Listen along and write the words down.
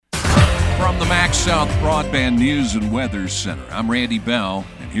From the MaxxSouth Broadband News and Weather Center, I'm Randy Bell,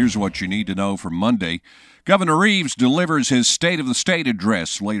 and here's what you need to know for Monday. Governor Reeves delivers his State of the State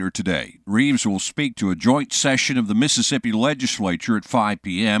address later today. Reeves will speak to a joint session of the Mississippi Legislature at 5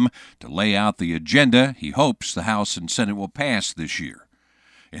 p.m. to lay out the agenda he hopes the House and Senate will pass this year.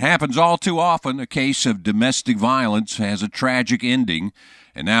 It happens all too often. A case of domestic violence has a tragic ending,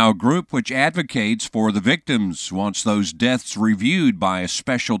 and now a group which advocates for the victims wants those deaths reviewed by a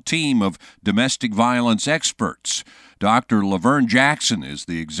special team of domestic violence experts. Dr. Laverne Jackson is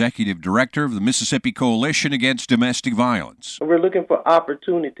the executive director of the Mississippi Coalition Against Domestic Violence. We're looking for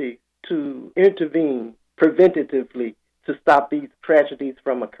opportunity to intervene preventatively to stop these tragedies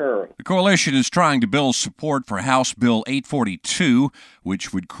from occurring. The coalition is trying to build support for House Bill 842,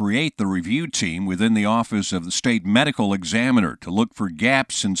 which would create the review team within the Office of the State Medical Examiner to look for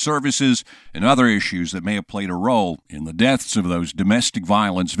gaps in services and other issues that may have played a role in the deaths of those domestic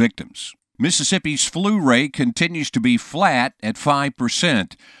violence victims. Mississippi's flu rate continues to be flat at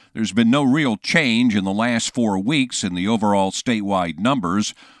 5%. There's been no real change in the last 4 weeks in the overall statewide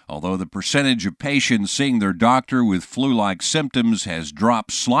numbers, although the percentage of patients seeing their doctor with flu-like symptoms has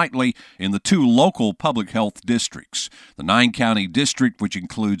dropped slightly in the 2 local public health districts. The 9-county district, which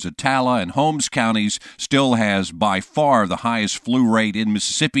includes Attala and Holmes counties, still has by far the highest flu rate in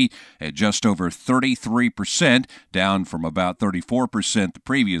Mississippi at just over 33%, down from about 34% the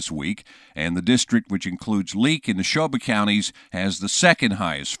previous week. And the district, which includes Leake and Neshoba counties, has the second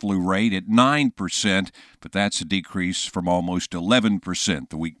highest flu rate at 9%, but that's a decrease from almost 11%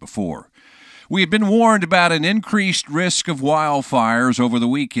 the week before. We had been warned about an increased risk of wildfires over the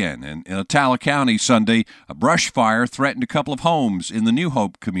weekend, and in Attala County Sunday, a brush fire threatened a couple of homes in the New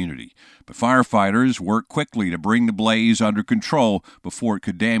Hope community. But firefighters worked quickly to bring the blaze under control before it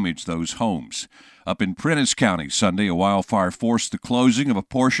could damage those homes. Up in Prentiss County Sunday, a wildfire forced the closing of a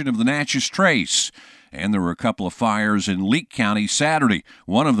portion of the Natchez Trace. And there were a couple of fires in Leake County Saturday,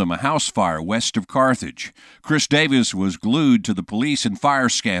 one of them a house fire west of Carthage. Chris Davis was glued to the police and fire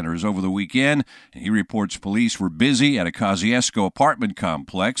scanners over the weekend, and he reports police were busy at a Kosciusko apartment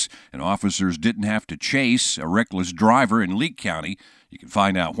complex, and officers didn't have to chase a reckless driver in Leake County. You can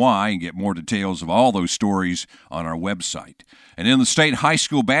find out why and get more details of all those stories on our website. And in the state high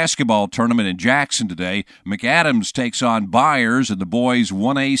school basketball tournament in Jackson today, McAdams takes on Byers in the boys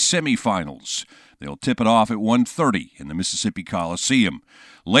 1A semifinals. They'll tip it off at 1:30 in the Mississippi Coliseum.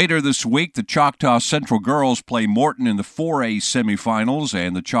 Later this week, the Choctaw Central girls play Morton in the 4A semifinals,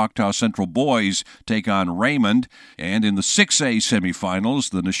 and the Choctaw Central boys take on Raymond. And in the 6A semifinals,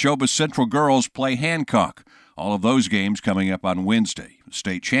 the Neshoba Central girls play Hancock. All of those games coming up on Wednesday. The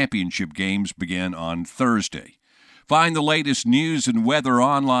state championship games begin on Thursday. Find the latest news and weather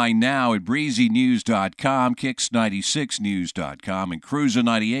online now at breezynews.com, kicks96news.com, and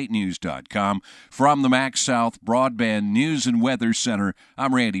cruisin98news.com. From the MaxxSouth Broadband News and Weather Center,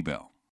 I'm Randy Bell.